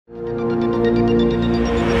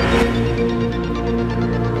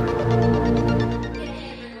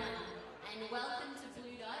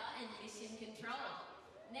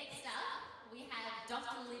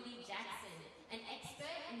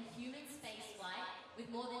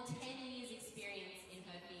more than 10 years experience in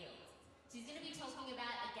her field. She's going to be talking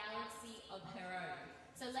about a galaxy of her own.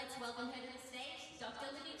 So let's welcome her to the stage,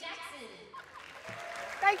 Dr. Libby Jackson.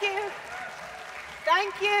 Thank you.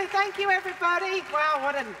 Thank you, everybody. Wow,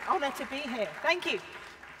 what an honor to be here. Thank you.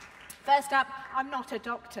 First up, I'm not a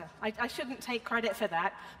doctor. I shouldn't take credit for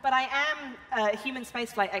that, but I am a human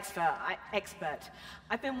spaceflight expert.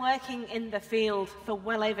 I've been working in the field for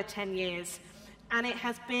well over 10 years, and it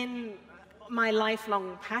has been my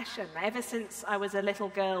lifelong passion. Ever since I was a little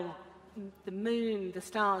girl, the moon, the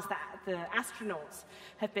stars, the astronauts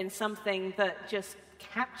have been something that just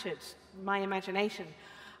captured my imagination.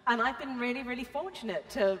 And I've been really, really fortunate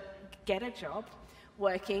to get a job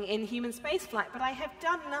working in human spaceflight, but I have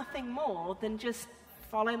done nothing more than just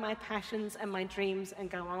follow my passions and my dreams and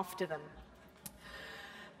go after them.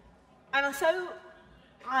 And so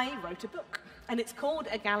I wrote a book, and it's called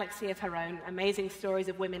A Galaxy of Her Own, Amazing Stories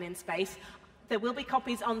of Women in Space. There will be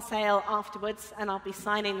copies on sale afterwards, and I'll be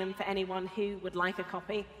signing them for anyone who would like a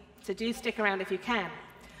copy, so do stick around if you can.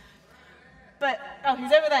 But, oh,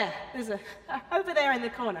 he's over there. There's over there in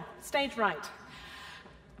the corner, stage right.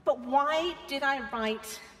 But why did I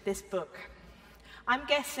write this book? I'm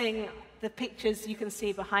guessing the pictures you can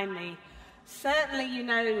see behind me. Certainly you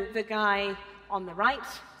know the guy on the right.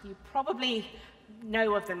 You probably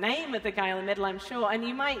know of the name of the guy in the middle, I'm sure, and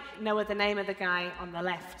you might know of the name of the guy on the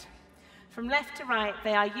left. From left to right,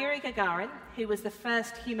 they are Yuri Gagarin, who was the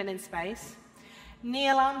first human in space,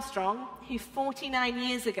 Neil Armstrong, who 49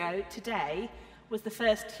 years ago today was the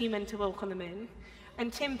first human to walk on the moon,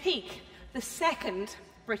 and Tim Peake, the second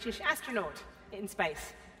British astronaut in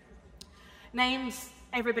space. Names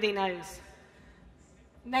everybody knows.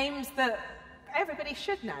 Names that everybody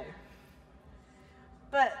should know.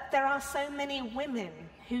 But there are so many women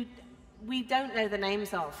who we don't know the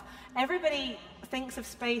names of. Everybody thinks of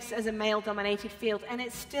space as a male-dominated field, and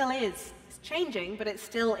it still is. It's changing, but it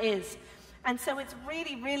still is. And so it's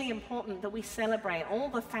really, really important that we celebrate all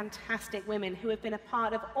the fantastic women who have been a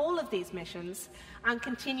part of all of these missions and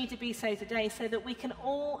continue to be so today, so that we can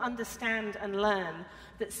all understand and learn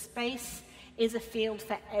that space is a field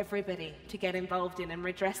for everybody to get involved in and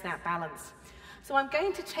redress that balance. So I'm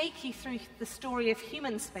going to take you through the story of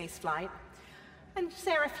human spaceflight and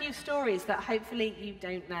share a few stories that hopefully you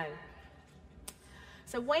don't know.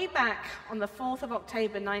 So way back on the 4th of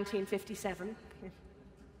October 1957,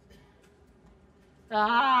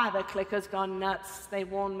 the clicker's gone nuts. They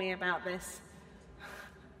warned me about this.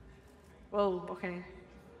 Whoa, okay.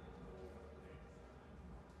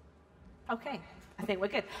 Okay, I think we're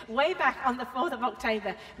good. Way back on the 4th of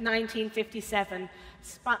October 1957,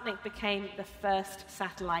 Sputnik became the first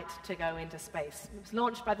satellite to go into space. It was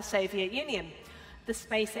launched by the Soviet Union. The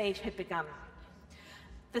space age had begun.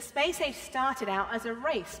 The space age started out as a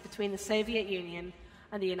race between the Soviet Union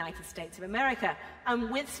and the United States of America.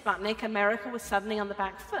 And with Sputnik, America was suddenly on the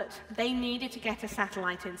back foot. They needed to get a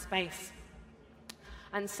satellite in space.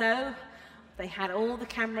 And so they had all the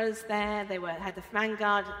cameras there, they had the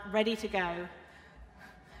Vanguard ready to go.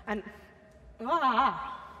 And,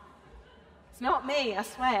 it's not me, I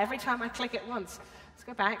swear, every time I click it once. Let's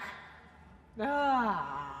go back.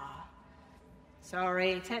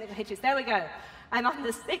 Sorry, technical hitches, there we go. And on the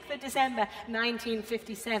 6th of December,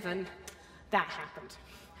 1957, that happened.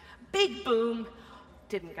 Big boom,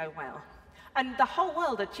 didn't go well. And the whole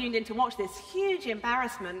world had tuned in to watch this huge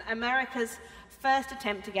embarrassment. America's first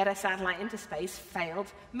attempt to get a satellite into space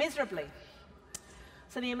failed miserably.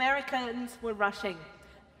 So the Americans were rushing.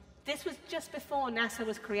 This was just before NASA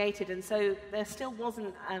was created, and so there still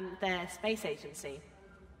wasn't their space agency.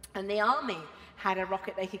 And the Army had a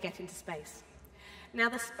rocket they could get into space. Now,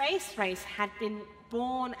 the space race had been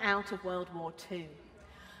born out of World War II.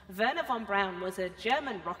 Werner von Braun was a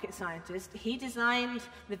German rocket scientist. He designed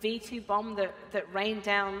the V-2 bomb that rained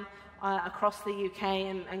down across the UK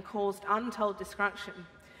and caused untold destruction.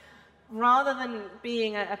 Rather than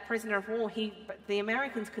being a prisoner of war, the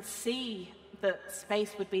Americans could see that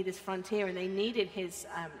space would be this frontier, and they needed his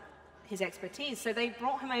expertise. So they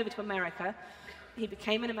brought him over to America. He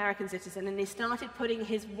became an American citizen, and he started putting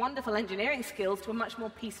his wonderful engineering skills to a much more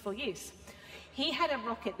peaceful use. He had a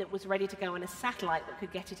rocket that was ready to go and a satellite that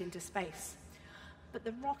could get it into space. But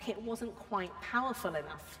the rocket wasn't quite powerful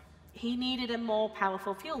enough. He needed a more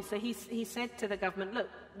powerful fuel. So he said to the government, look,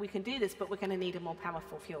 we can do this, but we're going to need a more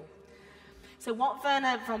powerful fuel. So what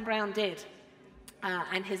Werner von Braun did,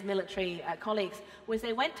 and his military colleagues, was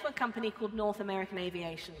they went to a company called North American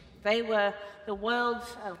Aviation. They were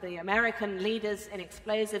the American leaders in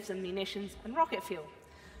explosives and munitions and rocket fuel.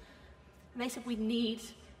 And they said, we need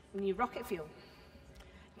new rocket fuel.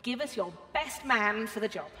 Give us your best man for the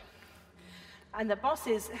job. And the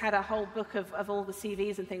bosses had a whole book of all the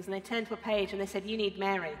CVs and things, and they turned to a page and they said, you need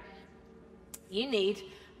Mary. You need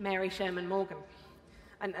Mary Sherman Morgan.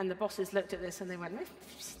 And the bosses looked at this and they went,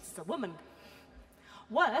 it's a woman.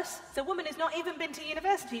 Worse, it's a woman who's not even been to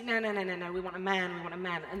university. No, we want a man, we want a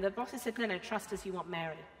man. And the bosses said, no, trust us, you want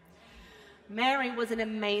Mary. Mary was an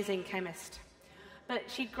amazing chemist. But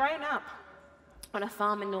she'd grown up on a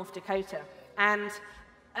farm in North Dakota. And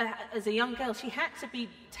as a young girl, she had to be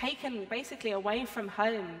taken basically away from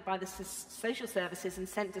home by the social services and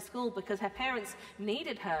sent to school because her parents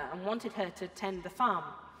needed her and wanted her to tend the farm.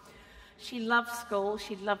 She loved school,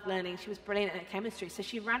 she loved learning, she was brilliant at chemistry, so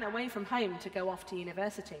she ran away from home to go off to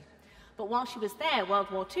university. But while she was there,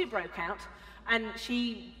 World War II broke out, and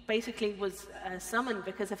she basically was summoned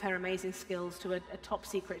because of her amazing skills to a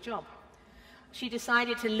top-secret job. She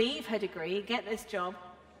decided to leave her degree, get this job,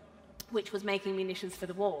 which was making munitions for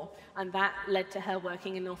the war, and that led to her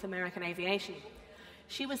working in North American aviation.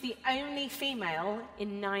 She was the only female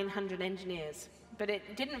in 900 engineers, but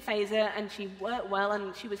it didn't faze her, and she worked well,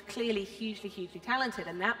 and she was clearly hugely, hugely talented,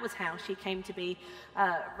 and that was how she came to be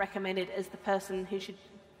recommended as the person who should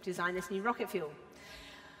design this new rocket fuel.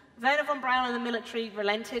 Wernher von Braun and the military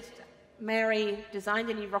relented. Mary designed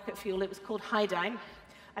a new rocket fuel. It was called Hydyne,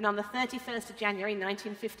 and on the 31st of January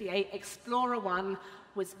 1958, Explorer 1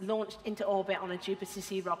 was launched into orbit on a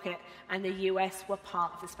Jupiter-C rocket, and the US were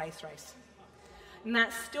part of the space race. And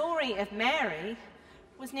that story of Mary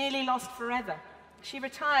was nearly lost forever. She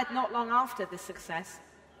retired not long after this success,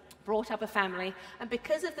 brought up a family, and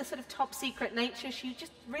because of the sort of top-secret nature, she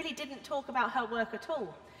just really didn't talk about her work at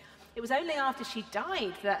all. It was only after she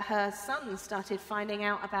died that her son started finding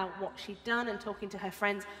out about what she'd done and talking to her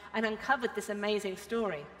friends and uncovered this amazing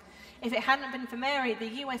story. If it hadn't been for Mary, the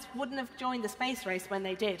US wouldn't have joined the space race when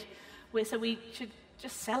they did. So we should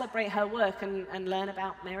just celebrate her work and learn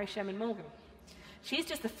about Mary Sherman Morgan. She's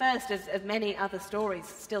just the first of many other stories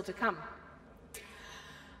still to come.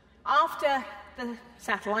 After the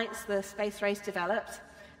satellites, the space race developed,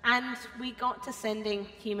 and we got to sending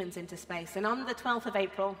humans into space. And on the 12th of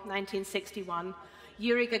April, 1961,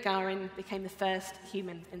 Yuri Gagarin became the first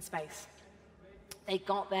human in space. They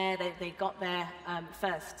got there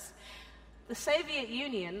firsts. The Soviet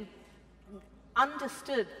Union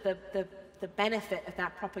understood the benefit of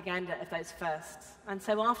that propaganda of those firsts. And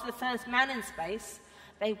so after the first man in space,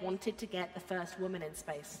 they wanted to get the first woman in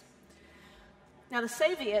space. Now, the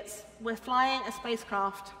Soviets were flying a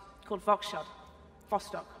spacecraft called Vostok.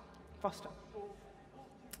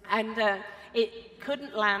 And it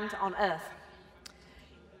couldn't land on Earth.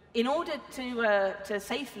 In order to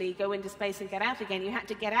safely go into space and get out again, you had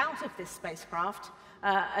to get out of this spacecraft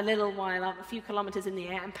a little while up, a few kilometers in the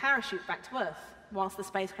air, and parachute back to Earth whilst the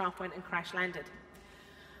spacecraft went and crash landed.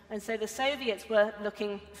 And so the Soviets were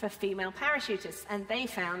looking for female parachutists, and they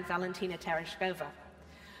found Valentina Tereshkova.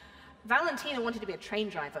 Valentina wanted to be a train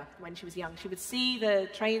driver when she was young. She would see the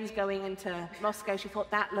trains going into Moscow. She thought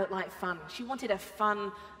that looked like fun. She wanted a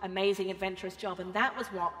fun, amazing, adventurous job, and that was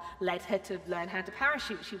what led her to learn how to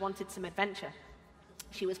parachute. She wanted some adventure.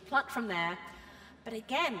 She was plucked from there, but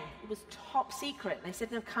again, it was top secret. They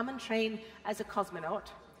said, no, come and train as a cosmonaut,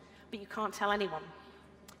 but you can't tell anyone.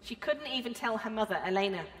 She couldn't even tell her mother,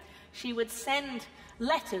 Elena. She would send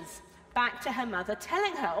letters back to her mother,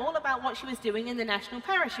 telling her all about what she was doing in the national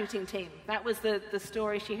parachuting team. That was the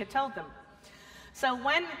story she had told them. So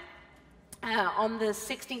when, on the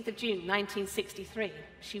 16th of June, 1963,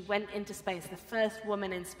 she went into space, the first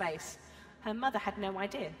woman in space, her mother had no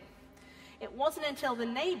idea. It wasn't until the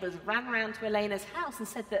neighbors ran around to Elena's house and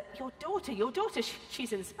said that, your daughter,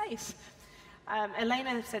 she's in space.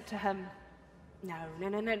 Elena said to her, no,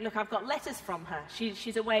 look, I've got letters from her.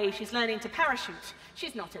 She's away, she's learning to parachute.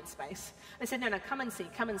 She's not in space. They said, no, come and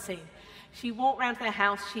see. She walked round to their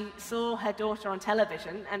house, she saw her daughter on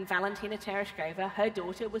television, and Valentina Tereshkova, her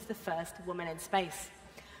daughter, was the first woman in space.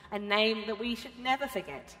 A name that we should never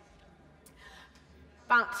forget.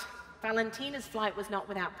 But Valentina's flight was not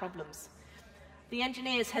without problems. The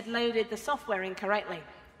engineers had loaded the software incorrectly,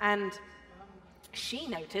 and she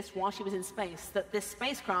noticed while she was in space that this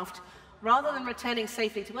spacecraft, rather than returning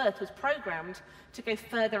safely to Earth, was programmed to go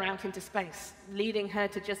further out into space, leading her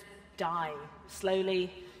to just die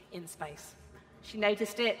slowly in space. She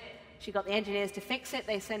noticed it. She got the engineers to fix it.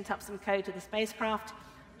 They sent up some code to the spacecraft.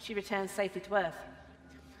 She returned safely to Earth.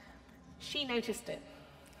 She noticed it.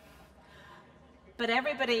 But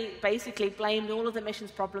everybody basically blamed all of the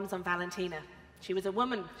mission's problems on Valentina. She was a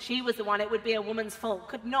woman. She was the one. It would be a woman's fault.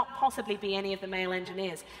 Could not possibly be any of the male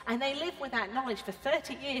engineers. And they lived with that knowledge for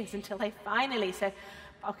 30 years until they finally said,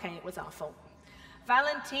 okay, it was our fault.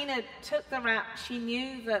 Valentina took the rap. She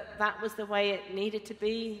knew that that was the way it needed to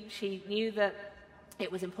be. She knew that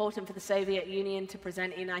it was important for the Soviet Union to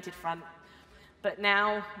present a united front. But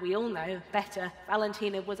now we all know better.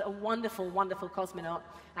 Valentina was a wonderful, wonderful cosmonaut,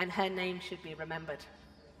 and her name should be remembered.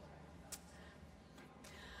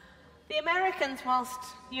 The Americans, whilst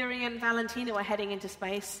Yuri and Valentina were heading into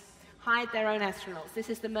space, hired their own astronauts. This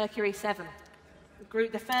is the Mercury 7,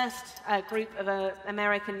 the first group of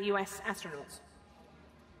American-US astronauts.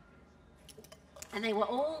 And they were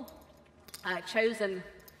all chosen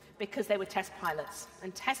because they were test pilots.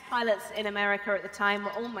 And test pilots in America at the time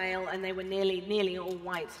were all male, and they were nearly all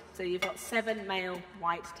white. So you've got 7 male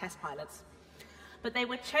white test pilots. But they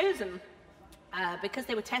were chosen because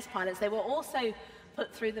they were test pilots. They were also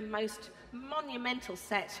put through the most monumental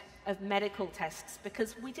set of medical tests,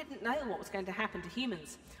 because we didn't know what was going to happen to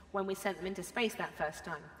humans when we sent them into space that first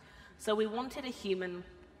time. So we wanted a human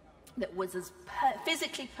that was as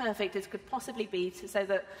physically perfect as could possibly be, so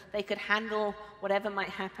that they could handle whatever might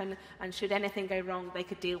happen, and should anything go wrong, they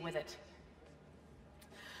could deal with it.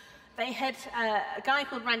 They had a guy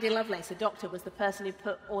called Randy Lovelace, a doctor, was the person who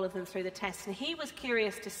put all of them through the tests, and he was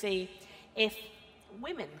curious to see if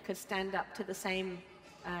women could stand up to the same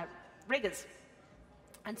rigors.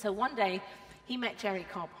 And so one day, he met Jerry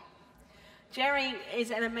Cobb. Jerry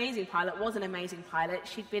is an amazing pilot, was an amazing pilot.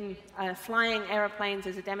 She'd been flying aeroplanes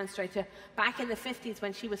as a demonstrator. Back in the 50s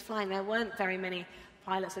when she was flying, there weren't very many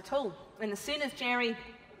pilots at all. And as soon as Jerry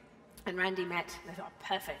and Randy met, they thought,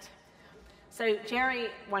 perfect. So Jerry,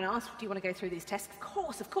 when asked, do you want to go through these tests? Of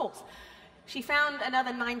course, of course. She found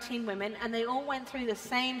another 19 women, and they all went through the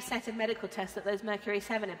same set of medical tests that those Mercury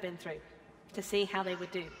 7 had been through to see how they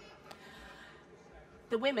would do.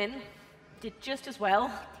 The women did just as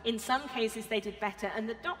well. In some cases, they did better. And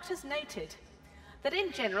the doctors noted that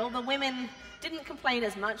in general, the women didn't complain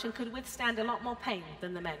as much and could withstand a lot more pain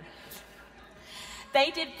than the men.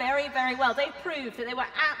 They did very, very well. They proved that they were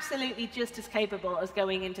absolutely just as capable as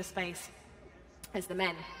going into space as the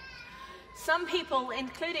men. Some people,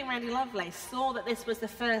 including Randy Lovelace, saw that this was the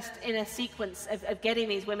first in a sequence of getting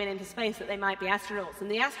these women into space, that they might be astronauts. And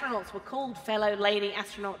the astronauts were called fellow lady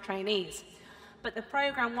astronaut trainees. But the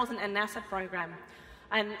program wasn't a NASA program.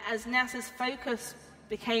 And as NASA's focus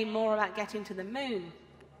became more about getting to the moon,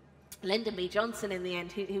 Lyndon B. Johnson, in the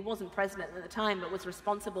end, who wasn't president at the time but was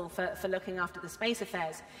responsible for looking after the space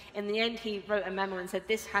affairs, in the end he wrote a memo and said,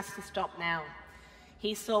 this has to stop now.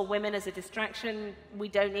 He saw women as a distraction. We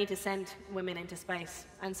don't need to send women into space.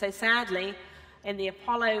 And so sadly, in the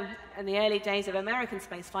Apollo and the early days of American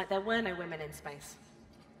spaceflight, there were no women in space.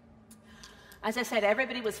 As I said,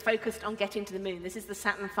 everybody was focused on getting to the moon. This is the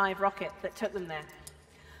Saturn V rocket that took them there.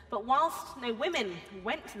 But whilst no women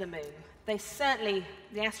went to the moon, the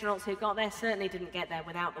astronauts who got there certainly didn't get there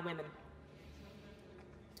without the women.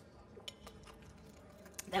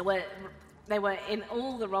 They were in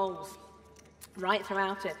all the roles right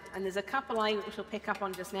throughout it, and there's a couple I shall pick up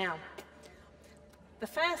on just now. The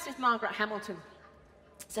first is Margaret Hamilton.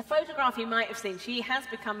 It's a photograph you might have seen. She has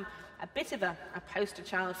become a bit of a poster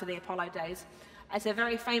child for the Apollo days. It's a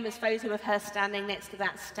very famous photo of her standing next to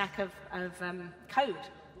that stack of code.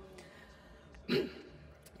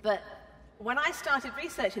 But when I started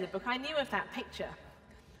researching the book, I knew of that picture.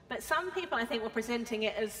 But some people, I think, were presenting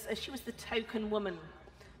it as she was the token woman.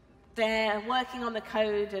 They're working on the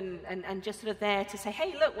code and just sort of there to say,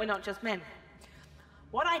 hey, look, we're not just men.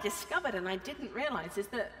 What I discovered, and I didn't realize, is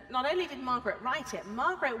that not only did Margaret write it,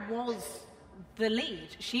 Margaret was the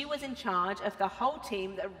lead. She was in charge of the whole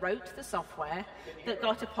team that wrote the software that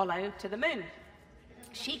got Apollo to the moon.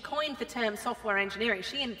 She coined the term software engineering.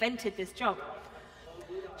 She invented this job.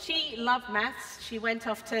 She loved maths. She went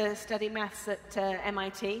off to study maths at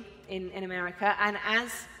MIT in America, and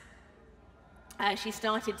as she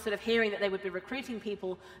started sort of hearing that they would be recruiting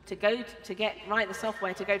people to write the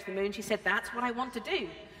software to go to the moon, she said, that's what I want to do.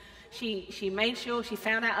 She made sure she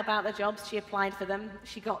found out about the jobs, she applied for them,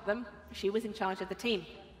 she got them, she was in charge of the team.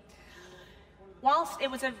 Whilst it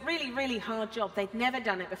was a really, really hard job, they'd never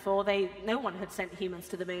done it before, no one had sent humans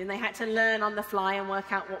to the moon, they had to learn on the fly and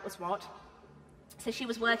work out what was what. So she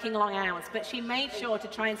was working long hours, but she made sure to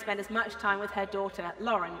try and spend as much time with her daughter,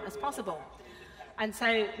 Lauren, as possible. And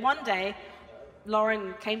so one day,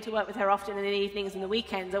 Lauren came to work with her often in the evenings and the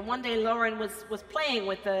weekends, and one day Lauren was playing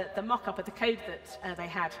with the mock-up of the code that they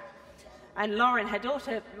had. And Lauren, her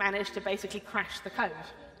daughter, managed to basically crash the code.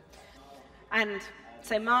 And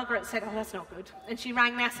so Margaret said, oh, that's not good. And she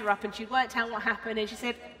rang NASA up and she worked out what happened, and she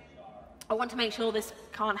said, I want to make sure this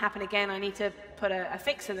can't happen again, I need to put a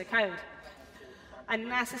fix in the code. And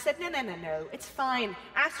NASA said, no, it's fine.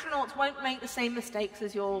 Astronauts won't make the same mistakes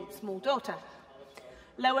as your small daughter.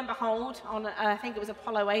 Lo and behold, on I think it was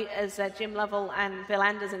Apollo 8, as Jim Lovell and Bill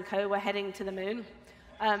Anders and co. were heading to the moon,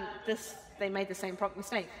 they made the same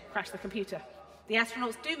mistake, crashed the computer. The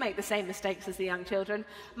astronauts do make the same mistakes as the young children.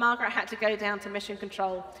 Margaret had to go down to mission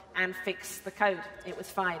control and fix the code. It was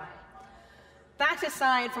fine. That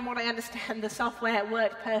aside, from what I understand, the software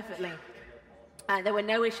worked perfectly. There were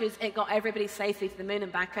no issues. It got everybody safely to the moon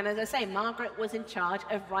and back. And as I say, Margaret was in charge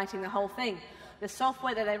of writing the whole thing. The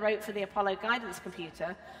software that they wrote for the Apollo guidance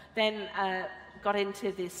computer then got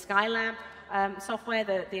into the Skylab software,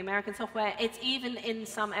 the American software. It's even in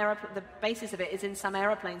some the basis of it is in some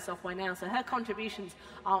aeroplane software now. So her contributions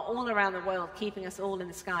are all around the world, keeping us all in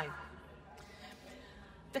the sky.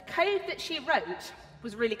 The code that she wrote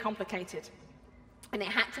was really complicated, and it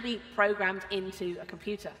had to be programmed into a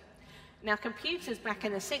computer. Now, computers back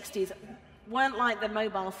in the 60s weren't like the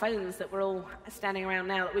mobile phones that we're all standing around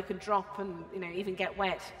now that we could drop and even get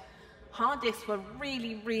wet. Hard disks were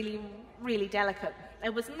really, really, really delicate.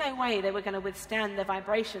 There was no way they were going to withstand the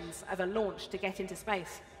vibrations of a launch to get into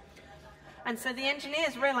space. And so the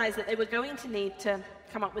engineers realized that they were going to need to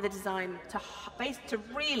come up with a design to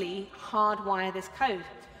really hardwire this code.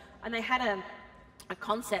 And they had a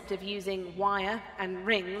concept of using wire and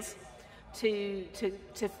rings to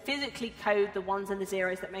physically code the ones and the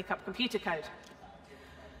zeros that make up computer code.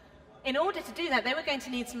 In order to do that, they were going to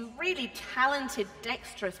need some really talented,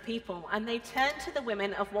 dexterous people, and they turned to the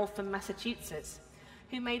women of Waltham, Massachusetts,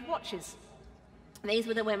 who made watches. These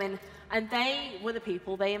were the women, and they were the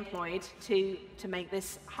people they employed to make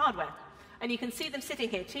this hardware. And you can see them sitting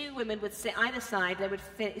here. Two women would sit either side. They would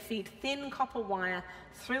feed thin copper wire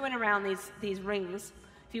through and around these rings.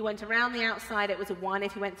 If you went around the outside, it was a 1.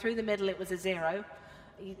 If you went through the middle, it was a 0.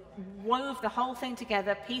 You wove the whole thing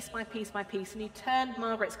together, piece by piece by piece, and you turned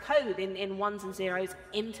Margaret's code in ones and zeros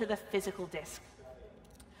into the physical disk.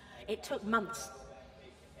 It took months.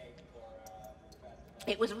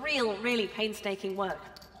 It was really painstaking work.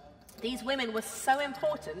 These women were so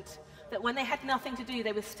important that when they had nothing to do,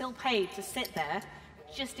 they were still paid to sit there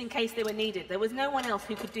just in case they were needed. There was no one else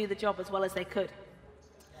who could do the job as well as they could.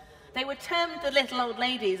 They were termed the little old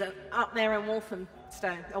ladies up there in Waltham,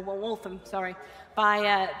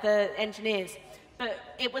 by the engineers. But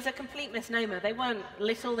it was a complete misnomer. They weren't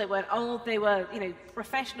little, they weren't old, they were,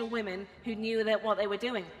 professional women who knew what they were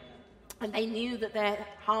doing. And they knew that their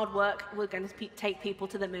hard work was going to take people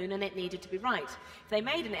to the moon, and it needed to be right. If they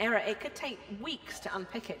made an error, it could take weeks to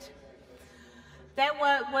unpick it. Their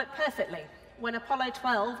work worked perfectly. When Apollo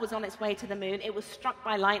 12 was on its way to the moon, it was struck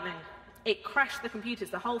by lightning. It crashed the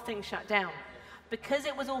computers, the whole thing shut down. Because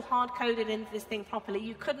it was all hard-coded into this thing properly,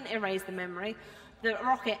 you couldn't erase the memory. The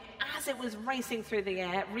rocket, as it was racing through the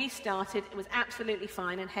air, restarted, it was absolutely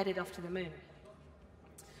fine, and headed off to the moon.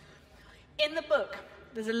 In the book,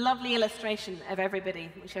 there's a lovely illustration of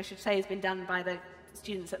everybody, which I should say has been done by the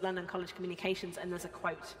students at London College Communications, and there's a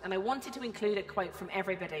quote. And I wanted to include a quote from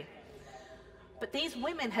everybody. But these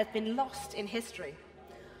women have been lost in history.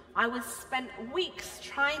 I spent weeks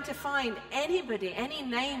trying to find anybody, any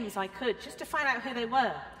names I could, just to find out who they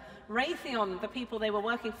were. Raytheon, the people they were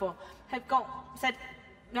working for, said,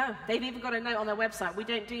 no, they've even got a note on their website, we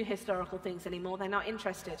don't do historical things anymore, they're not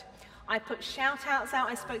interested. I put shout-outs out,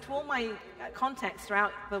 I spoke to all my contacts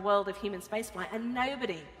throughout the world of human spaceflight, and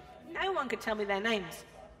no one could tell me their names.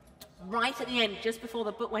 Right at the end, just before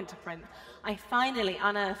the book went to print, I finally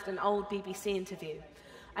unearthed an old BBC interview,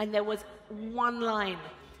 and there was one line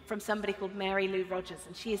from somebody called Mary Lou Rogers,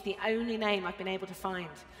 and she is the only name I've been able to find.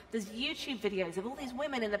 There's YouTube videos of all these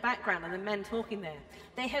women in the background and the men talking there.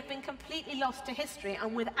 They have been completely lost to history,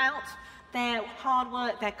 and without their hard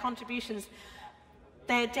work, their contributions,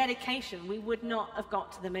 their dedication, we would not have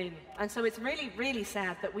got to the moon. And so it's really, really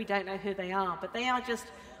sad that we don't know who they are, but they are just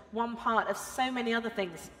one part of so many other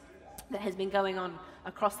things that has been going on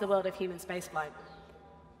across the world of human spaceflight.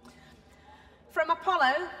 From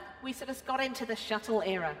Apollo, we sort of got into the shuttle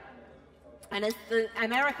era. And as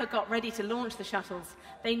America got ready to launch the shuttles,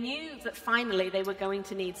 they knew that finally they were going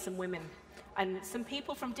to need some women and some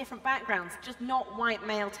people from different backgrounds, just not white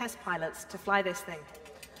male test pilots, to fly this thing.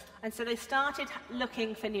 And so they started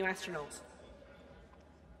looking for new astronauts.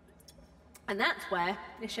 And that's where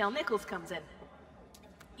Nichelle Nichols comes in.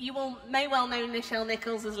 You may well know Nichelle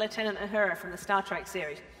Nichols as Lieutenant Uhura from the Star Trek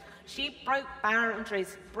series. She broke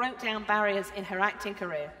down barriers in her acting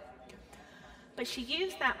career. But she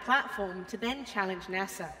used that platform to then challenge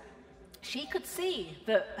NASA. She could see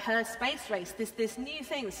that her space race, this new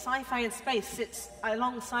thing, sci-fi and space, sits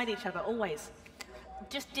alongside each other always.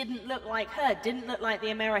 Just didn't look like her, didn't look like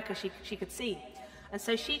the America she could see. And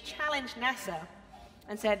so she challenged NASA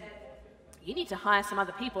and said, you need to hire some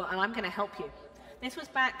other people and I'm going to help you. This was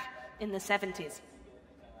back in the 70s.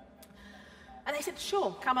 And they said,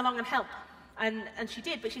 sure, come along and help. And she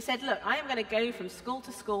did, but she said, look, I am going to go from school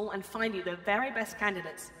to school and find you the very best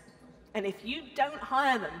candidates. And if you don't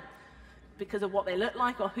hire them because of what they look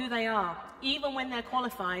like or who they are, even when they're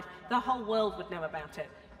qualified, the whole world would know about it.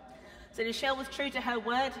 So Nichelle was true to her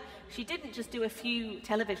word. She didn't just do a few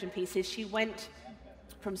television pieces. She went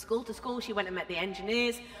from school to school. She went and met the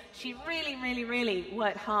engineers. She really, really, really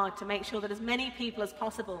worked hard to make sure that as many people as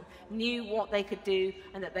possible knew what they could do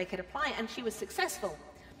and that they could apply, and she was successful.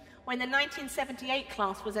 When the 1978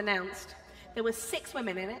 class was announced, there were 6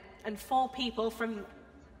 women in it and 4 people from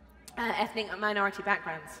ethnic minority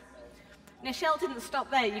backgrounds. Nichelle didn't stop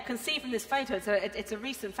there. You can see from this photo, it's a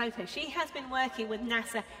recent photo. She has been working with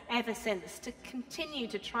NASA ever since to continue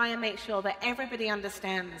to try and make sure that everybody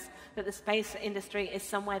understands that the space industry is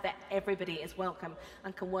somewhere that everybody is welcome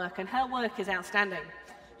and can work. And her work is outstanding.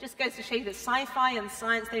 Just goes to show you that sci-fi and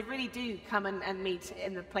science, they really do come and meet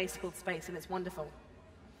in the place called space, and it's wonderful.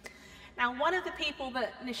 Now, one of the people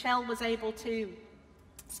that Nichelle was able to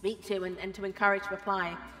speak to and to encourage to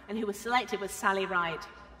apply, and who was selected, was Sally Ride.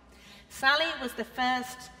 Sally was the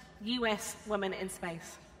first US woman in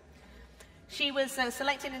space. She was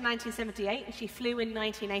selected in 1978, and she flew in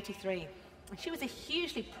 1983. And she was a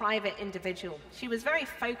hugely private individual. She was very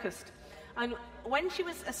focused. And when she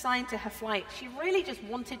was assigned to her flight, she really just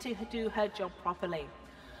wanted to do her job properly.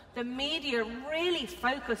 The media really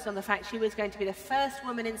focused on the fact she was going to be the first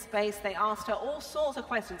woman in space. They asked her all sorts of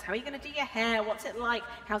questions. How are you going to do your hair? What's it like?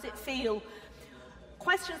 How's it feel?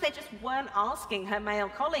 Questions they just weren't asking her male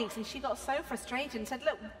colleagues, and she got so frustrated and said,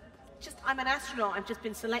 look, I'm an astronaut, I've just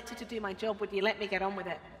been selected to do my job, would you let me get on with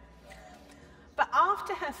it? But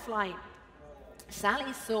after her flight,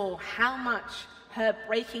 Sally saw how much her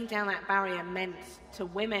breaking down that barrier meant to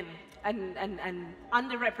women and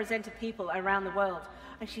underrepresented people around the world,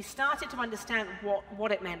 and she started to understand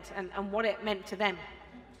what it meant and what it meant to them.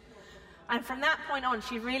 And from that point on,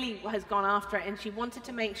 she really has gone after it, and she wanted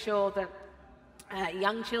to make sure that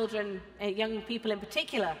young children, young people in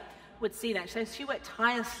particular, would see that. So she worked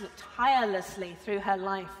tirelessly through her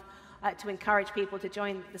life to encourage people to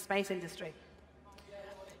join the space industry.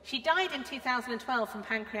 She died in 2012 from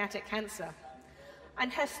pancreatic cancer,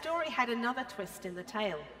 and her story had another twist in the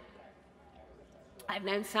tale. I've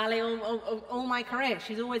known Sally all my career.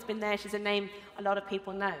 She's always been there. She's a name a lot of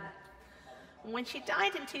people know. And when she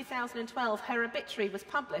died in 2012, her obituary was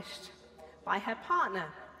published by her partner,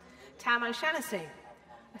 Tam O'Shaughnessy,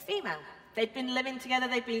 a female. They'd been living together,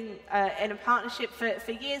 they'd been in a partnership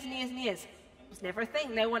for years and years and years. It was never a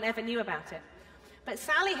thing, no one ever knew about it. But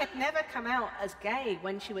Sally had never come out as gay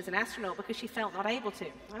when she was an astronaut because she felt not able to.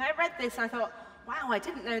 And I read this, I thought, wow, I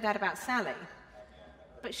didn't know that about Sally.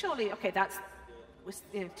 But surely, okay, was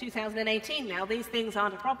 2018 now, these things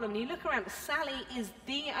aren't a problem. And you look around, Sally is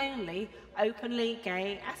the only openly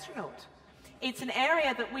gay astronaut. It's an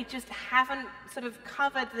area that we just haven't sort of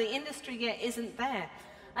covered, the industry yet isn't there.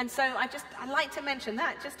 And so I'd like to mention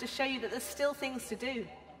that, just to show you that there's still things to do.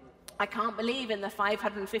 I can't believe in the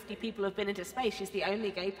 550 people who've been into space, she's the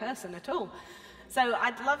only gay person at all. So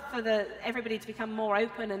I'd love for everybody to become more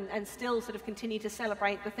open and still sort of continue to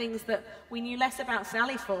celebrate the things that we knew less about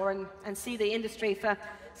Sally for, and see the industry for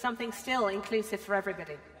something still inclusive for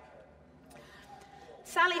everybody.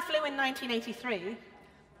 Sally flew in 1983,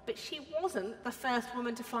 but she wasn't the first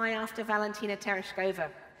woman to fly after Valentina Tereshkova.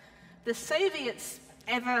 The Soviets,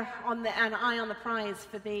 ever on an eye on the prize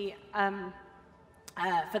for the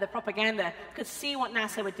propaganda, could see what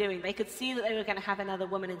NASA were doing. They could see that they were going to have another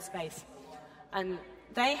woman in space. And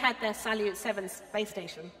they had their Salyut 7 space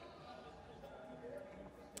station.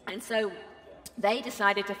 And so they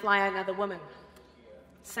decided to fly another woman,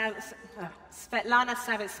 Svetlana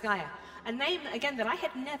Savitskaya, a name, again, that I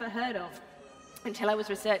had never heard of until I was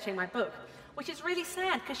researching my book, which is really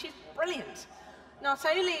sad because she's brilliant. Not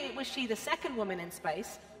only was she the second woman in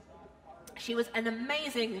space, she was an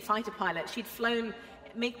amazing fighter pilot. She'd flown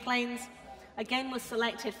MiG planes, again was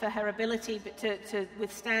selected for her ability to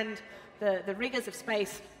withstand the rigors of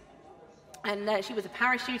space, and she was a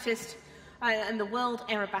parachutist and the world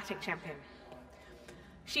aerobatic champion.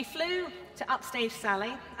 She flew to upstage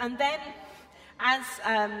Sally, and then as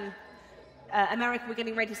America were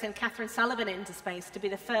getting ready to send Catherine Sullivan into space to be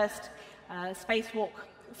the first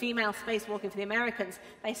female spacewalking for the Americans,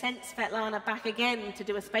 they sent Svetlana back again to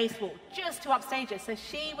do a spacewalk, just to upstage her. So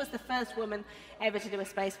she was the first woman ever to do a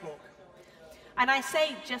spacewalk. And I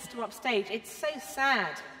say just to upstage, it's so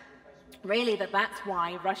sad, really, that's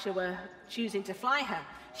why Russia were choosing to fly her.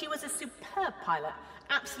 She was a superb pilot,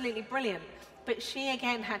 absolutely brilliant, but she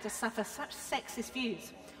again had to suffer such sexist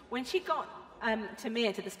views. When she got to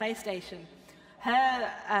Mir, to the space station,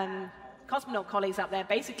 her cosmonaut colleagues up there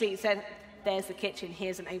basically said, there's the kitchen,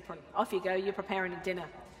 here's an apron. Off you go, you're preparing a dinner.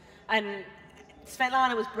 And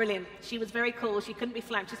Svetlana was brilliant. She was very cool. She couldn't be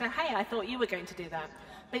flapped. She said, hey, I thought you were going to do that.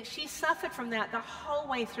 But she suffered from that the whole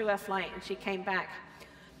way through her flight, and she came back.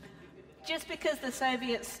 Just because the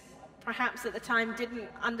Soviets, perhaps at the time, didn't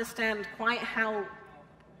understand quite how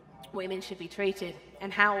women should be treated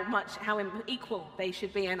and how equal they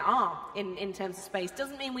should be and are in terms of space,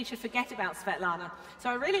 doesn't mean we should forget about Svetlana. So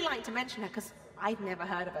I really like to mention her because I'd never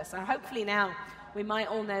heard of her. So hopefully now we might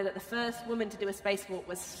all know that the first woman to do a spacewalk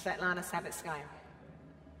was Svetlana Savitskaya.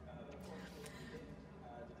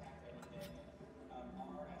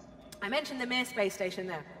 I mentioned the Mir space station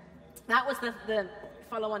there. That was the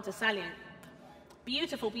follow-on to Salyut.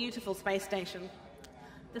 Beautiful, beautiful space station.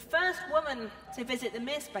 The first woman to visit the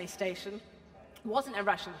Mir space station wasn't a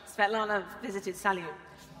Russian. Svetlana visited Salyut.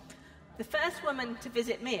 The first woman to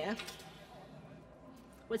visit Mir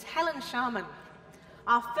was Helen Sharman,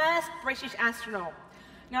 our first British astronaut.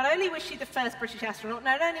 Not only was she the first British astronaut,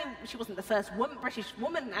 not only she wasn't the first British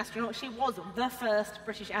woman astronaut, she was the first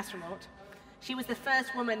British astronaut. She was the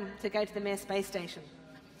first woman to go to the Mir space station.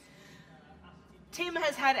 Tim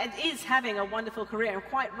has had and is having a wonderful career, and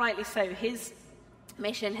quite rightly so. His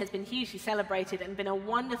mission has been hugely celebrated and been a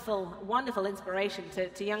wonderful, wonderful inspiration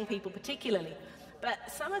to young people particularly.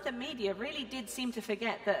 But some of the media really did seem to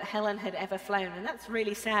forget that Helen had ever flown, and that's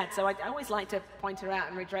really sad, so I always like to point her out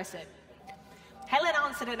and redress it. Helen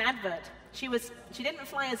answered an advert. She didn't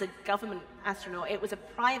fly as a government astronaut, it was a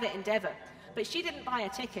private endeavor, but she didn't buy a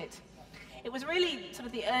ticket. It was really sort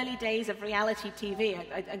of the early days of reality TV.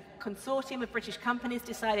 A consortium of British companies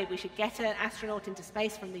decided we should get an astronaut into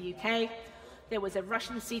space from the UK. There was a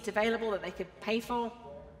Russian seat available that they could pay for.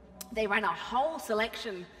 They ran a whole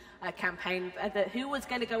selection campaign. Who was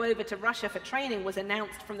going to go over to Russia for training was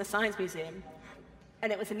announced from the Science Museum.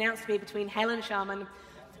 And it was announced to be between Helen Sharman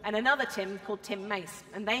and another Tim called Tim Mace.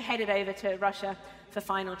 And they headed over to Russia for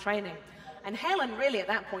final training. And Helen really at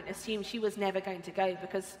that point assumed she was never going to go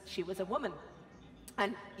because she was a woman.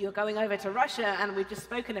 And you're going over to Russia, and we've just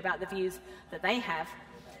spoken about the views that they have.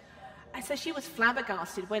 And so she was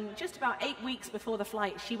flabbergasted when just about 8 weeks before the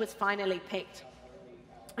flight, she was finally picked.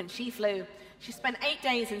 And she flew. She spent 8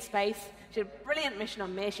 days in space. She had a brilliant mission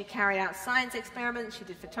on Mir. She carried out science experiments. She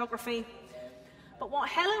did photography. But what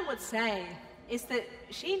Helen would say is that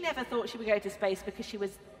she never thought she would go to space because she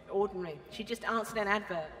was ordinary. She just answered an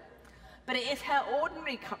advert. But it is her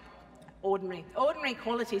ordinary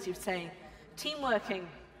qualities, you'd say, teamworking,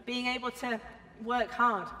 being able to work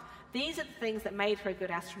hard. These are the things that made her a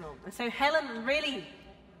good astronaut. And so Helen really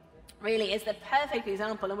is the perfect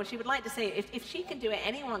example. And what she would like to say, if she can do it,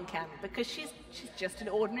 anyone can, because she's just an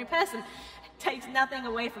ordinary person. It takes nothing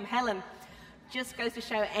away from Helen. Just goes to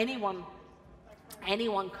show anyone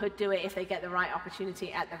could do it if they get the right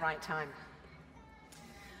opportunity at the right time.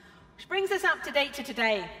 Which brings us up to date to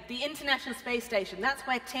today, the International Space Station. That's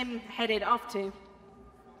where Tim headed off to.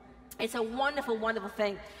 It's a wonderful, wonderful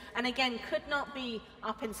thing. And again, could not be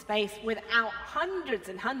up in space without hundreds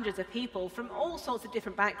and hundreds of people from all sorts of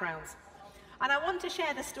different backgrounds. And I want to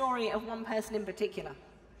share the story of one person in particular.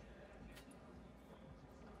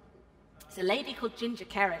 It's a lady called Ginger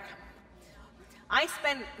Kerrick. I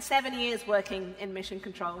spent 7 years working in mission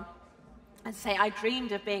control. And say, I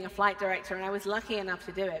dreamed of being a flight director, and I was lucky enough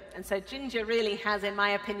to do it. And so Ginger really has, in my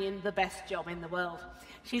opinion, the best job in the world.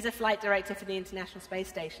 She's a flight director for the International Space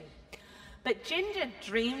Station. But Ginger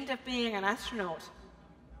dreamed of being an astronaut.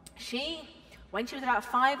 When she was about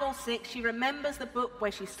 5 or 6, she remembers the book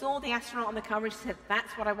where she saw the astronaut on the cover, and she said,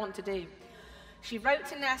 that's what I want to do. She wrote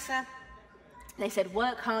to NASA. They said,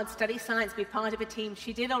 work hard, study science, be part of a team.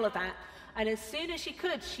 She did all of that. And as soon as she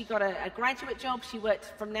could, she got a graduate job. She worked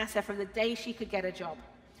from NASA from the day she could get a job.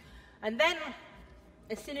 And then,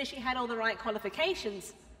 as soon as she had all the right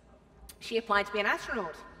qualifications, she applied to be an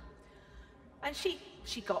astronaut. And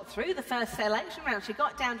she got through the first selection round. She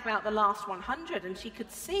got down to about the last 100, and she could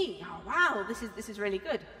see, oh, wow, this is really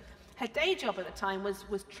good. Her day job at the time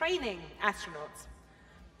was training astronauts.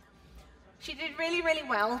 She did really, really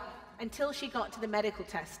well until she got to the medical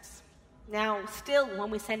tests. Now, still, when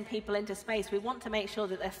we send people into space, we want to make sure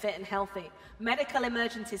that they're fit and healthy. Medical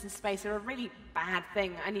emergencies in space are a really bad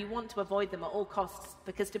thing, and you want to avoid them at all costs,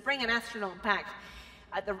 because to bring an astronaut back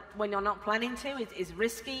when you're not planning to is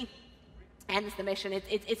risky, ends the mission.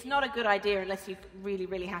 It's not a good idea unless you really,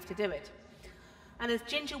 really have to do it. And as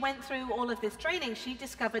Ginger went through all of this training, she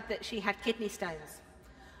discovered that she had kidney stones.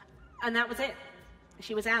 And that was it.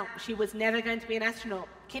 She was out. She was never going to be an astronaut.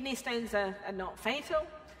 Kidney stones are not fatal.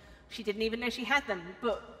 She didn't even know she had them,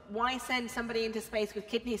 but why send somebody into space with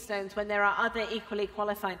kidney stones when there are other equally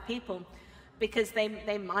qualified people? Because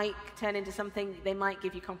they might turn into something, they might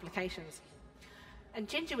give you complications. And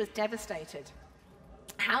Ginger was devastated.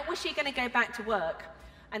 How was she going to go back to work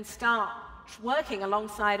and start working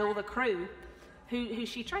alongside all the crew who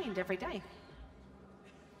she trained every day?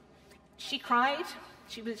 She cried,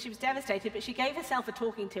 she was devastated, but she gave herself a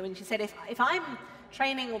talking to, and she said, if I'm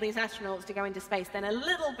training all these astronauts to go into space, then a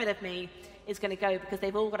little bit of me is going to go because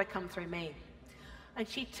they've all got to come through me. And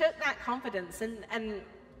she took that confidence and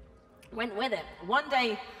went with it. One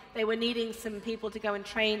day, they were needing some people to go and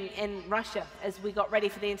train in Russia as we got ready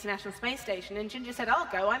for the International Space Station, and Ginger said,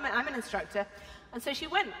 I'll go, I'm an instructor. And so she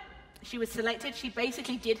went. She was selected. She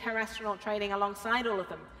basically did her astronaut training alongside all of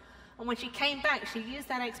them. And when she came back, she used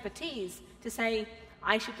that expertise to say,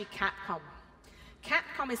 I should be Capcom.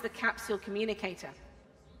 Capcom is the capsule communicator.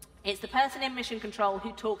 It's the person in mission control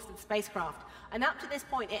who talks to the spacecraft. And up to this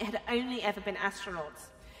point, it had only ever been astronauts.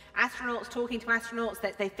 Astronauts talking to astronauts,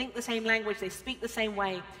 that they think the same language, they speak the same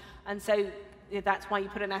way. And so that's why you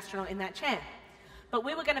put an astronaut in that chair. But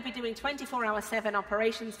we were going to be doing 24/7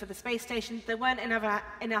 operations for the space station. There weren't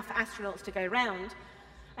enough astronauts to go round.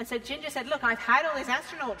 And so Ginger said, look, I've had all this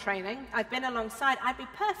astronaut training. I've been alongside. I'd be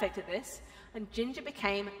perfect at this. And Ginger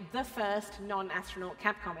became the first non-astronaut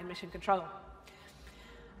Capcom in mission control.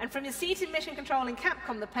 And from the seat in mission control in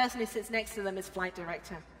Capcom, the person who sits next to them is flight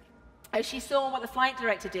director. As she saw what the flight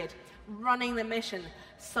director did, running the mission,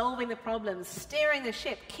 solving the problems, steering the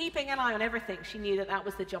ship, keeping an eye on everything, she knew that that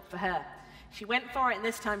was the job for her. She went for it, and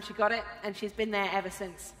this time she got it, and she's been there ever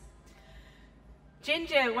since.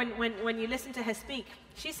 Ginger, when you listen to her speak,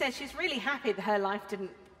 she says she's really happy that her life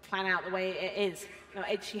didn't plan out the way it is,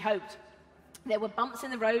 she hoped. There were bumps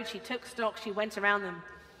in the road, she took stock, she went around them.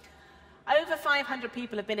 Over 500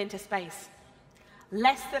 people have been into space.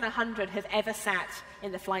 Less than 100 have ever sat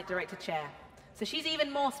in the flight director chair. So she's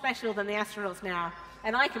even more special than the astronauts now.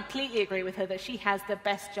 And I completely agree with her that she has the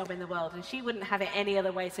best job in the world, and she wouldn't have it any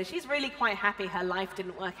other way. So she's really quite happy her life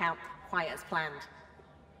didn't work out quite as planned.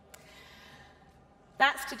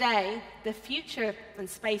 That's today. The future in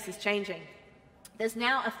space is changing. There's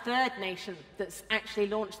now a third nation that's actually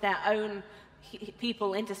launched their own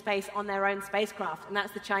people into space on their own spacecraft, and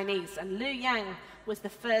that's the Chinese. And Lu Yang was the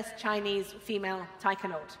first Chinese female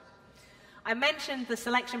taikonaut. I mentioned the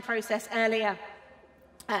selection process earlier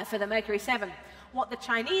for the Mercury 7. What the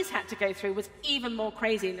Chinese had to go through was even more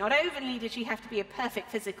crazy. Not only did she have to be a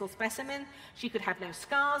perfect physical specimen, she could have no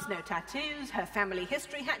scars, no tattoos, her family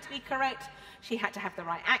history had to be correct, she had to have the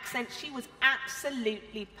right accent, she was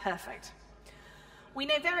absolutely perfect. We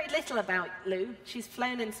know very little about Lu. She's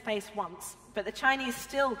flown in space once, but the Chinese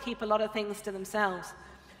still keep a lot of things to themselves.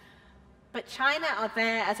 But China are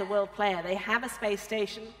there as a world player. They have a space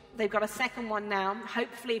station. They've got a second one now.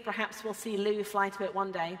 Hopefully, perhaps we'll see Lu fly to it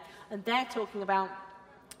one day. And they're talking about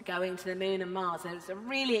going to the moon and Mars. And it's a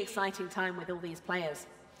really exciting time with all these players.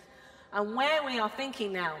 And where we are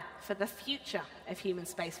thinking now for the future of human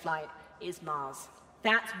spaceflight is Mars.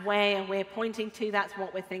 That's where we're pointing to. That's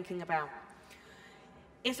what we're thinking about.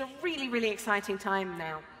 It's a really, really exciting time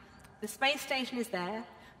now. The space station is there.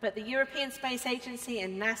 But the European Space Agency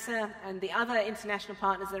and NASA and the other international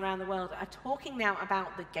partners around the world are talking now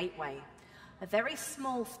about the Gateway, a very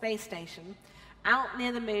small space station out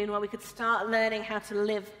near the moon where we could start learning how to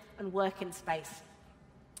live and work in space.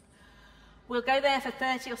 We'll go there for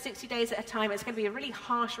 30 or 60 days at a time. It's going to be a really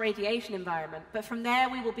harsh radiation environment. But from there,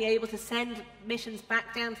 we will be able to send missions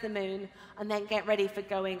back down to the moon and then get ready for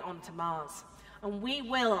going on to Mars. And we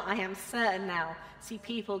will, I am certain now, see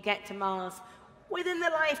people get to Mars within the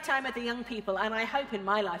lifetime of the young people, and I hope in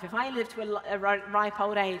my life, if I live to a ripe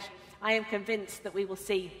old age, I am convinced that we will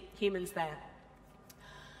see humans there.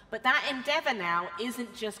 But that endeavor now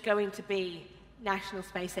isn't just going to be national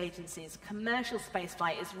space agencies. Commercial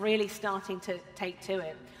spaceflight is really starting to take to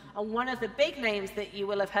it. And one of the big names that you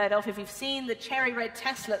will have heard of, if you've seen the cherry red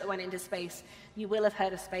Tesla that went into space, you will have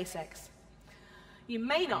heard of SpaceX. You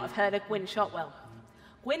may not have heard of Gwynne Shotwell.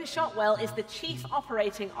 Gwynne Shotwell is the chief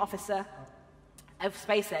operating officer of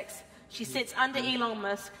SpaceX. She sits under Elon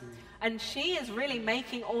Musk, and she is really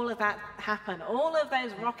making all of that happen. All of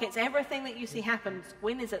those rockets, everything that you see happen,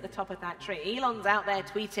 Gwynne is at the top of that tree. Elon's out there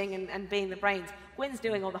tweeting and being the brains. Gwynne's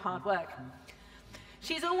doing all the hard work.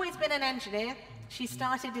 She's always been an engineer. She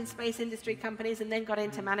started in space industry companies and then got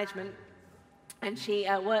into management, and she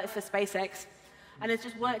worked for SpaceX and has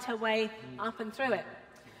just worked her way up and through it.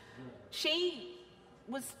 She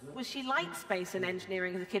liked space and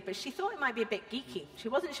engineering as a kid, but she thought it might be a bit geeky. She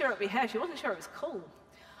wasn't sure it would be her. She wasn't sure it was cool.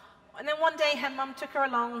 And then one day her mum took her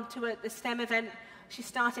along to the STEM event. she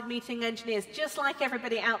started meeting engineers, just like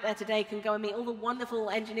everybody out there today can go and meet all the wonderful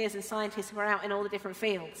engineers and scientists who are out in all the different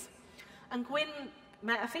fields. And Gwyn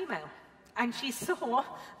met a female, and she saw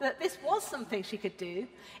that this was something she could do.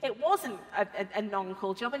 It wasn't a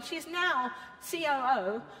non-cool job, and she's now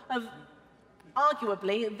COO of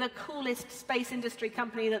arguably the coolest space industry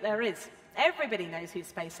company that there is. Everybody knows who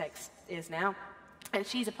SpaceX is now, and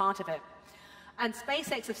she's a part of it. And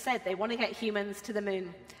SpaceX have said they want to get humans to the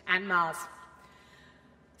moon and Mars.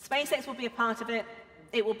 SpaceX will be a part of it.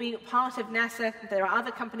 It will be part of NASA. There are other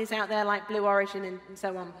companies out there like Blue Origin and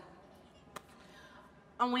so on.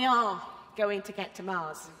 And we are going to get to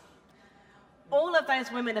Mars. All of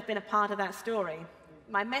those women have been a part of that story.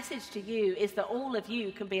 My message to you is that all of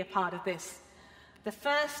you can be a part of this. The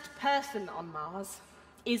first person on Mars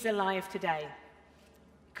is alive today.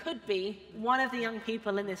 Could be one of the young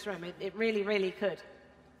people in this room. It really, really could.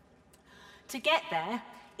 To get there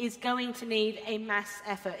is going to need a mass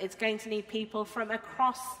effort. It's going to need people from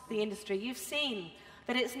across the industry. You've seen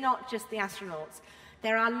that it's not just the astronauts.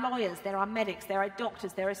 There are lawyers, there are medics, there are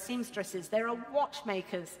doctors, there are seamstresses, there are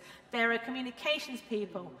watchmakers, there are communications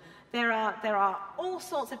people. There are all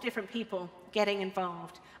sorts of different people getting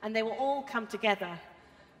involved, and they will all come together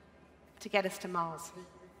to get us to Mars.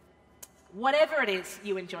 Whatever it is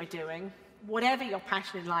you enjoy doing, whatever your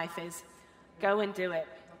passion in life is, go and do it.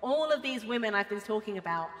 All of these women I've been talking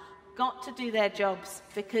about got to do their jobs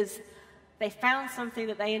because they found something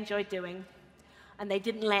that they enjoyed doing, and they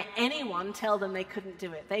didn't let anyone tell them they couldn't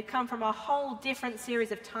do it. They come from a whole different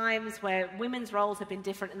series of times where women's roles have been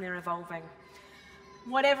different and they're evolving.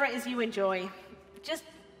 Whatever it is you enjoy, just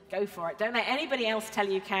go for it. Don't let anybody else tell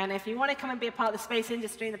you can. If you want to come and be a part of the space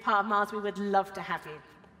industry and the part of Mars, we would love to have you.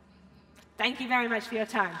 Thank you very much for your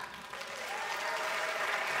time.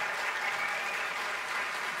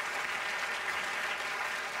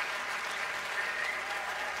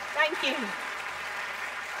 Thank you.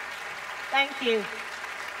 Thank you.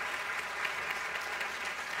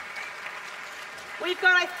 We've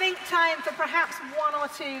got, I think, time for perhaps one or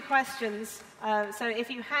two questions. So if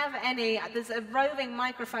you have any, there's a roving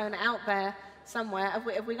microphone out there somewhere.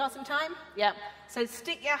 Have we got some time? Yeah. So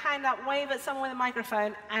stick your hand up, wave at someone with a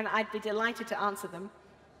microphone, and I'd be delighted to answer them.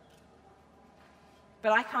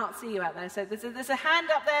 But I can't see you out there. So there's a hand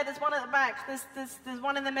up there, there's one at the back, there's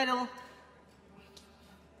one in the middle.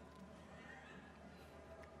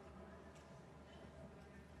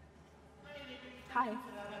 Hi. That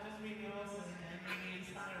was really awesome and really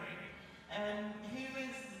inspiring. Who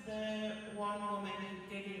is the one woman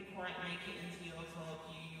who didn't quite make it into your talk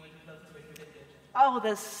you would love to have visited? Oh,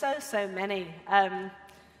 there's so many. I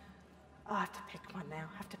have to pick one now.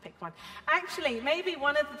 I have to pick one. Actually, maybe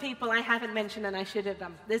one of the people I haven't mentioned and I should have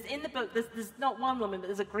done. There's in the book, there's not one woman, but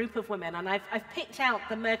there's a group of women, and I've picked out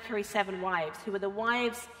the Mercury 7 wives, who were the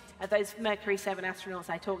wives of those Mercury 7 astronauts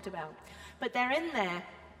I talked about. But they're in there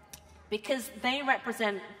because they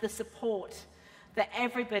represent the support that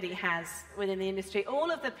everybody has within the industry.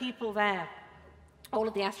 All of the people there, all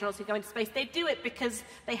of the astronauts who go into space, they do it because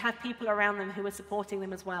they have people around them who are supporting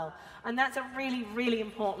them as well. And that's a really, really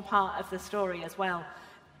important part of the story as well.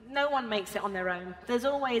 No one makes it on their own. There's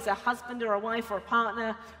always a husband or a wife or a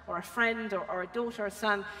partner or a friend or a daughter or a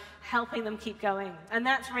son helping them keep going. And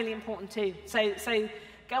that's really important too. So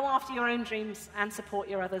go after your own dreams and support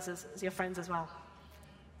your others as your friends as well.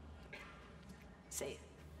 See,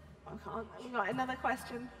 we got another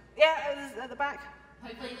question. Yeah, at the back.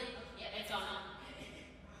 Hopefully, yeah, it's on.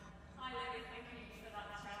 Hi, Libby. Thank you for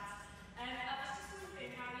that chat. I was just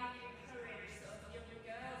wondering how you encourage sort of younger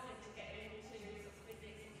girls into getting into sort of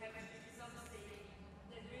physics and chemistry, because obviously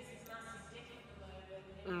there is this massive dip at the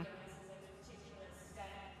moment in girls in those particular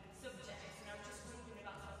STEM subjects, and I was just wondering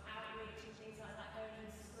about sort of outreach and things like that going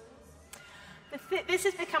into schools. This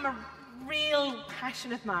has become a real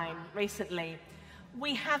passion of mine recently.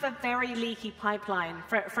 We have a very leaky pipeline.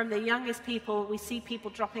 From the youngest people, we see people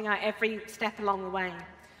dropping out every step along the way.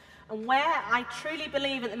 And where I truly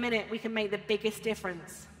believe at the minute we can make the biggest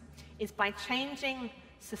difference is by changing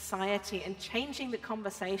society and changing the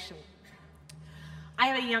conversation. I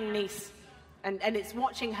have a young niece, and it's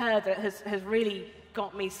watching her that has really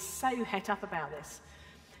got me so het up about this.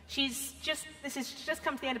 She's just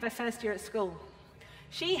come to the end of her first year at school.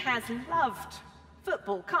 She has loved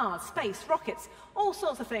football, cars, space, rockets, all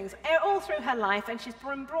sorts of things, all through her life, and she's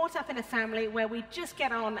been brought up in a family where we just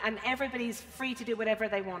get on and everybody's free to do whatever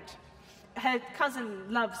they want. Her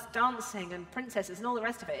cousin loves dancing and princesses and all the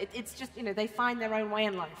rest of it. It's just, they find their own way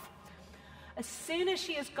in life. As soon as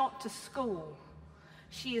she has got to school,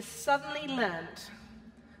 she has suddenly learned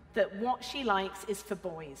that what she likes is for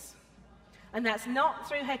boys. And that's not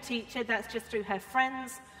through her teacher, that's just through her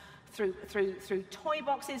friends, through toy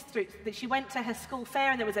boxes, that she went to her school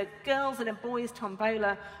fair and there was a girls and a boys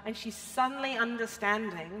tombola, and she's suddenly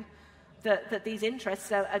understanding that these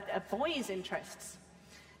interests are boys' interests.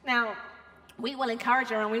 Now, we will encourage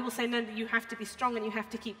her and we will say, no, you have to be strong and you have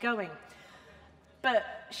to keep going.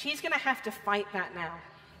 But she's going to have to fight that now.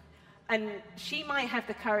 And she might have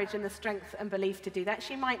the courage and the strength and belief to do that.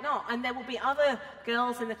 She might not. And there will be other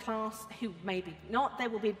girls in the class who maybe not. There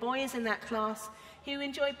will be boys in that class who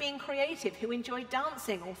enjoy being creative, who enjoy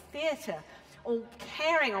dancing or theatre or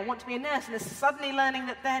caring or want to be a nurse, and are suddenly learning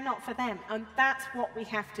that they're not for them. And that's what we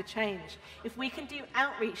have to change. If we can do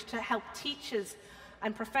outreach to help teachers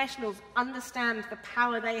and professionals understand the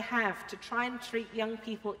power they have to try and treat young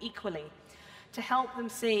people equally, to help them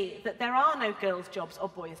see that there are no girls' jobs or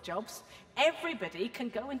boys' jobs. Everybody can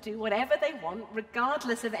go and do whatever they want,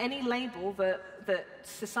 regardless of any label that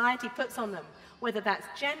society puts on them, whether that's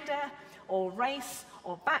gender or race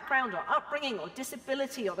or background or upbringing or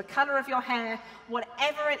disability or the color of your hair,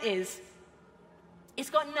 whatever it is, it's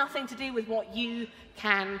got nothing to do with what you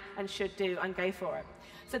can and should do, and go for it.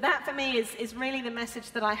 So that, for me, is really the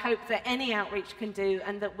message that I hope that any outreach can do,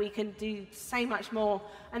 and that we can do so much more,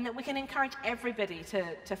 and that we can encourage everybody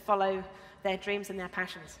to follow their dreams and their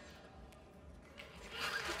passions.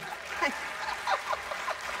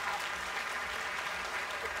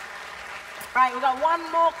 Right, we've got one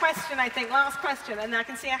more question, I think, last question, and I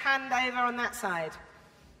can see a hand over on that side.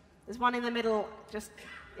 There's one in the middle, just,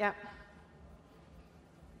 yeah.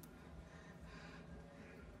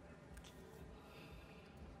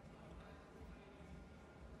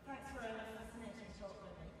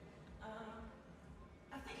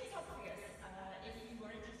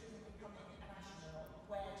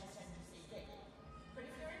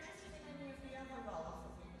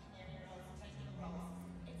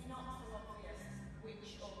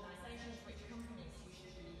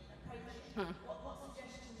 What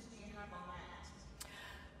suggestions do you have on that?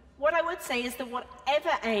 What I would say is that whatever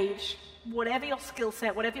age, whatever your skill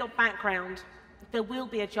set, whatever your background, there will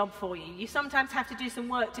be a job for you. You sometimes have to do some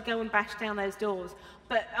work to go and bash down those doors.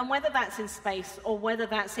 And whether that's in space or whether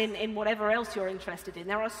that's in whatever else you're interested in,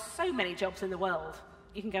 there are so many jobs in the world.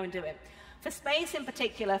 You can go and do it. For space in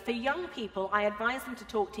particular, for young people, I advise them to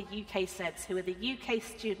talk to UK SEDS, who are the UK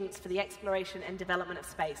Students for the Exploration and Development of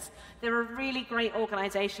Space. They're a really great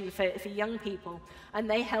organisation for young people, and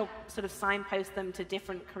they help sort of signpost them to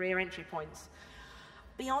different career entry points.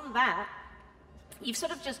 Beyond that, you've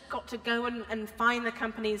sort of just got to go and find the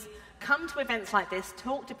companies, come to events like this,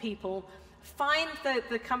 talk to people, find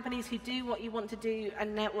the companies who do what you want to do,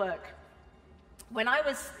 and network. When I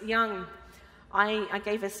was young, I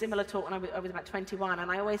gave a similar talk when I was about 21, and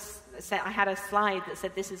I always said, I had a slide that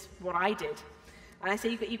said, this is what I did. And I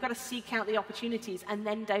said, you've got to seek out the opportunities and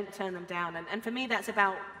then don't turn them down. And for me, that's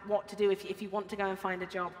about what to do if you want to go and find a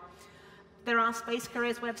job. There are space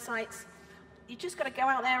careers websites. You just got to go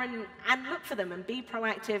out there and look for them and be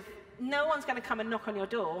proactive. No one's going to come and knock on your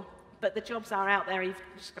door, but the jobs are out there. You've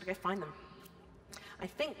just got to go find them. I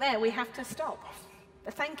think there we have to stop.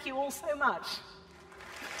 But thank you all so much.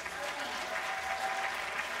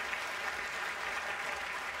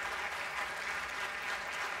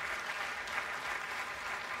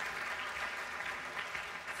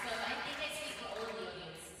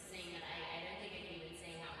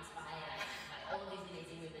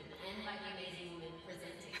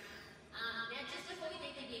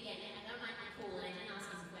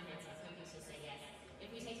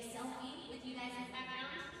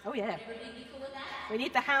 Oh, yeah. Cool with that? We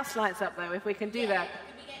need the house lights up, though, if we can do that.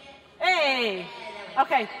 Could we get... Hey!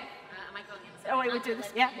 Okay. Am I going in? Oh, wait, we do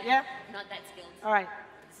this. Yeah, yeah. Not that skilled. All right.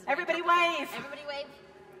 Everybody wave. Everybody wave.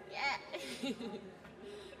 Yeah.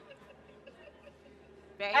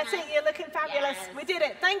 Very That's nice. it. You're looking fabulous. Yes. We did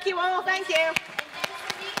it. Thank you all. Thank you. And then,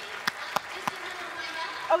 Cindy, just another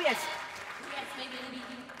reminder. Oh, yes. Yes, maybe Libby.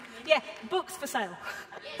 Yeah, books for sale.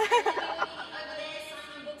 Yes, Libby will be over there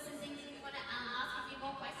signing books and things if you want to ask a few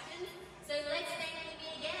more questions. So let's thank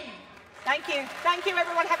Libby again. Thank you. Thank you,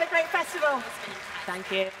 everyone. Have a great festival.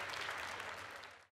 Thank you.